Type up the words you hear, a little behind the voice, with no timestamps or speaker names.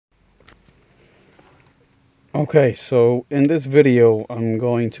Okay, so in this video I'm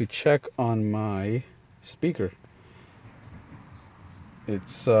going to check on my speaker.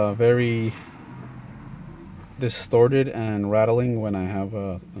 It's very distorted and rattling when I have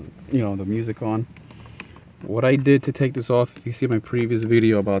the music on. What I did to take this off, if you see my previous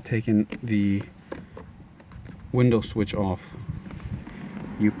video about taking the window switch off,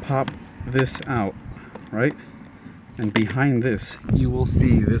 you pop this out, right? And behind this you will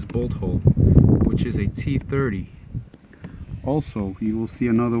see this bolt hole, which is a T30. Also, you will see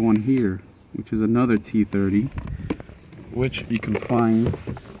another one here, which is another T30, which you can find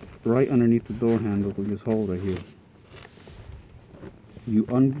right underneath the door handle with this hole right here. You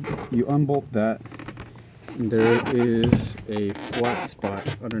unbolt that, and there is a flat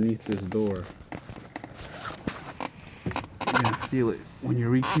spot underneath this door. You're gonna feel it when you're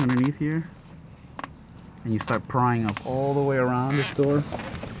reaching underneath here, and you start prying up all the way around this door,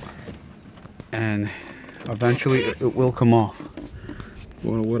 and eventually it will come off.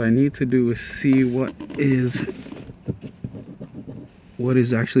 Well, what I need to do is see what is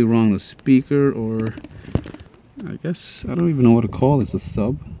actually wrong, the speaker, or I guess I don't even know what to call this, a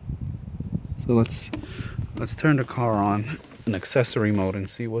sub. So let's turn the car on in accessory mode and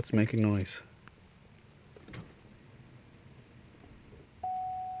see what's making noise.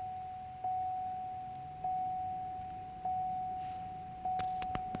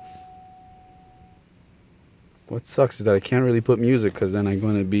 What sucks is that I can't really put music, because then I'm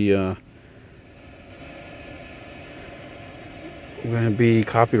going to be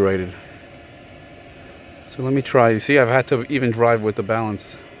copyrighted. So let me try. You see, I've had to even drive with the balance.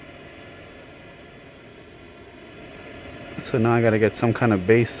 So now I got to get some kind of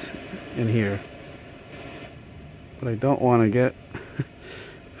bass in here. But I don't want to get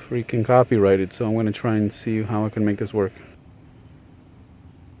freaking copyrighted, so I'm going to try and see how I can make this work.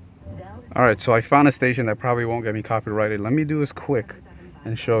 Alright, so I found a station that probably won't get me copyrighted. Let me do this quick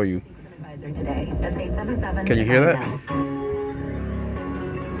and show you. Can you hear that?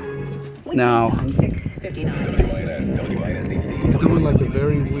 Now, it's doing like a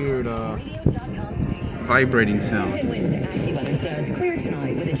very weird vibrating sound.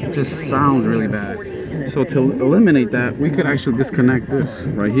 It just sounds really bad. So to eliminate that, we could actually disconnect this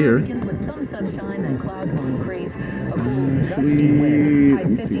right here. Let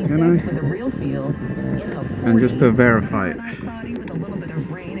me see, can I? And just to verify it.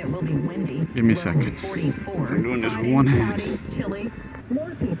 Give me a second. I'm doing this with one hand.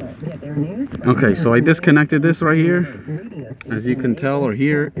 Okay, so I disconnected this right here. As you can tell or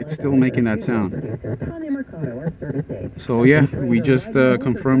hear, it's still making that sound. So yeah, we just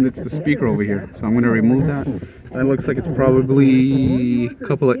confirmed it's the speaker over here. So I'm going to remove that. That looks like it's probably a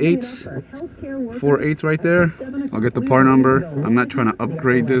couple of 8s. 4 8s right there. I'll get the part number. I'm not trying to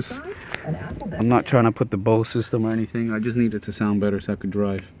upgrade this. I'm not trying to put the Bose system or anything. I just need it to sound better so I could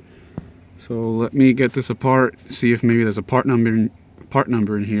drive. So let me get this apart, see if maybe there's a part number in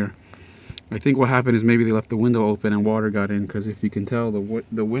here. I think what happened is maybe they left the window open and water got in, because if you can tell,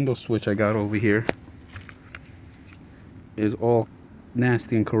 the window switch I got over here is all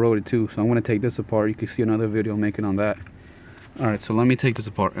nasty and corroded too. So I'm going to take this apart. You can see another video making on that. Alright, so let me take this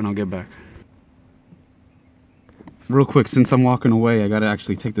apart and I'll get back. Real quick, since I'm walking away, I got to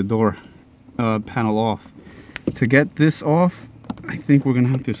actually take the door panel off. To get this off, I think we're going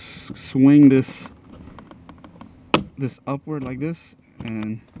to have to swing this upward like this,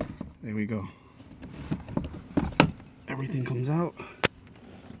 and there we go. Everything comes out.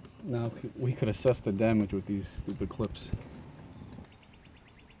 Now we could assess the damage with these stupid clips.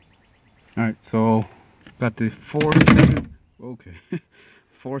 Alright, so got the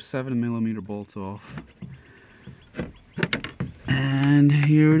 4.7mm bolts off. And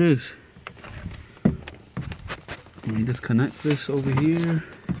here it is. Let me disconnect this over here.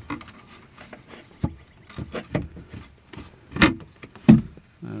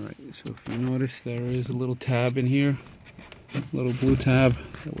 Alright, so if you notice, there is a little tab in here, a little blue tab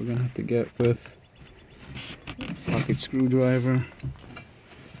that we're going to have to get with a pocket screwdriver.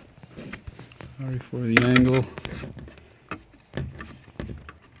 Sorry for the angle.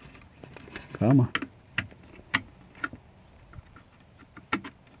 Come on.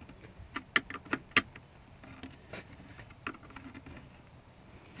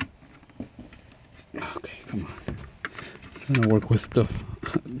 Okay, come on. I'm trying to work with the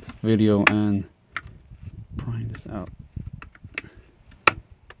video and prying this out.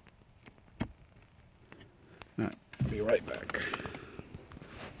 Alright, I'll be right back.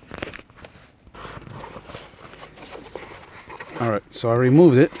 Alright, so I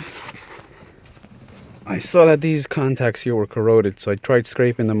removed it. I saw that these contacts here were corroded, so I tried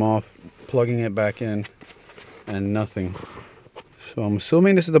scraping them off, plugging it back in, and nothing. So I'm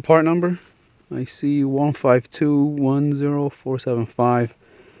assuming this is the part number. I see 152104775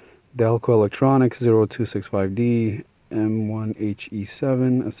 Delco Electronics 0265D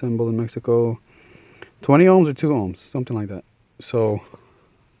M1HE7 assembled in Mexico. 20 ohms or 2 ohms, something like that. So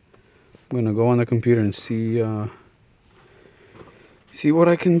I'm gonna go on the computer and see what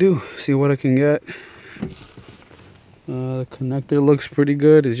I can do, see what I can get. The connector looks pretty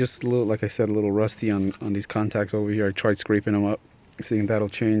good. It's just a little, like I said, a little rusty on these contacts over here. I tried scraping them up, seeing that'll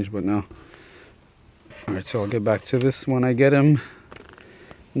change, but no. Alright, so I'll get back to this when I get him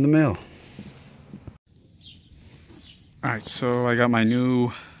in the mail. Alright, so I got my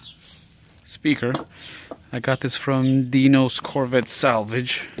new speaker. I got this from Dino's Corvette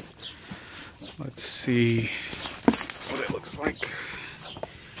Salvage. Let's see what it looks like.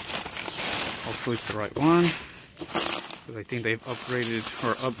 Hopefully it's the right one, because I think they've upgraded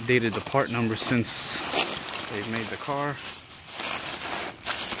or updated the part number since they've made the car.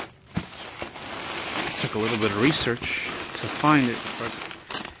 It took a little bit of research to find it, but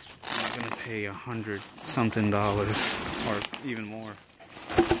I'm gonna pay $100-something or even more.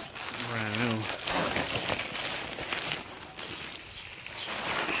 Brand new.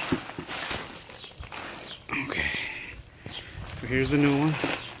 Okay, so here's the new one,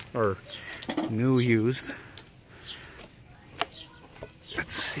 or new used.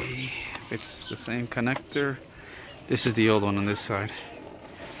 Let's see if it's the same connector. This is the old one on this side.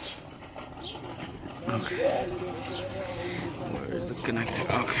 Okay, where's the connector?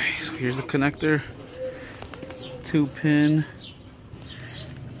 Okay, so here's the connector. 2-pin.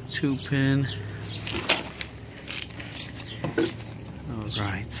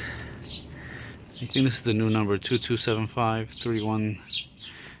 Alright, I think this is the new number,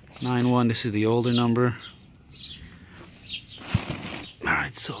 2275-3191. This is the older number.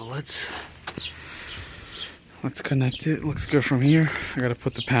 Alright, so let's connect it. Looks good from here. I gotta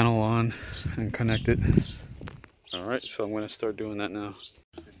put the panel on and connect it. Alright, so I'm gonna start doing that now.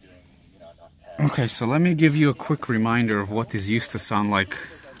 Okay, so let me give you a quick reminder of what this used to sound like.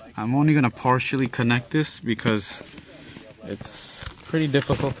 I'm only gonna partially connect this because it's pretty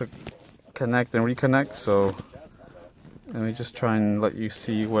difficult to connect and reconnect, so let me just try and let you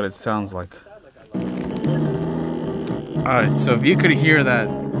see what it sounds like. Alright, so if you could hear that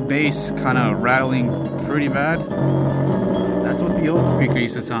bass kind of rattling pretty bad, that's what the old speaker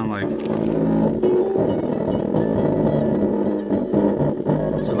used to sound like.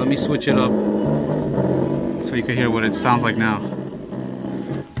 So let me switch it up so you can hear what it sounds like now.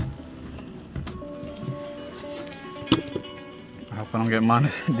 I hope I don't get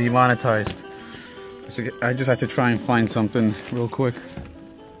demonetized. I just had to try and find something real quick.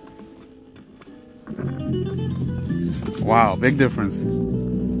 Wow, big difference.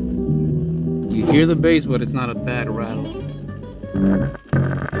 You hear the bass, but it's not a bad rattle.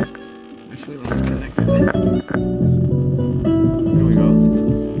 Actually, let's connect it. There we go.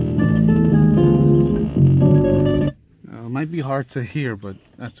 It might be hard to hear, but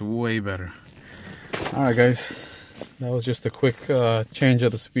that's way better. Alright guys, that was just a quick change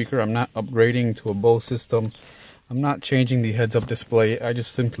of the speaker. I'm not upgrading to a Bose system. I'm not changing the heads-up display. I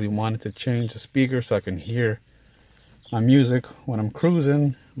just simply wanted to change the speaker so I can hear my music when I'm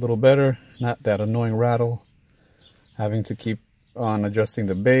cruising a little better. Not that annoying rattle, having to keep on adjusting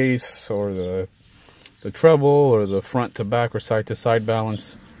the bass or the treble or the front to back or side to side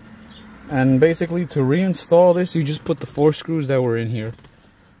balance. And basically, to reinstall this, you just put the 4 screws that were in here,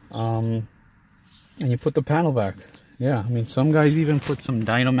 and you put the panel back. Yeah, I mean, some guys even put some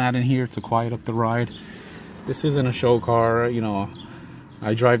Dynamat in here to quiet up the ride. This isn't a show car, you know.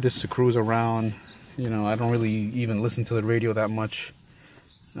 I drive this to cruise around. You know, I don't really even listen to the radio that much.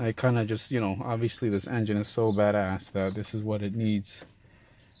 I kind of just, you know, obviously this engine is so badass that this is what it needs.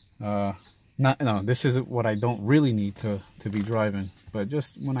 This is what I don't really need to be driving. But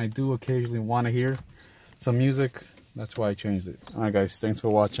just when I do occasionally want to hear some music, that's why I changed it. Alright guys, thanks for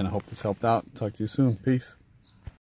watching. I hope this helped out. Talk to you soon. Peace.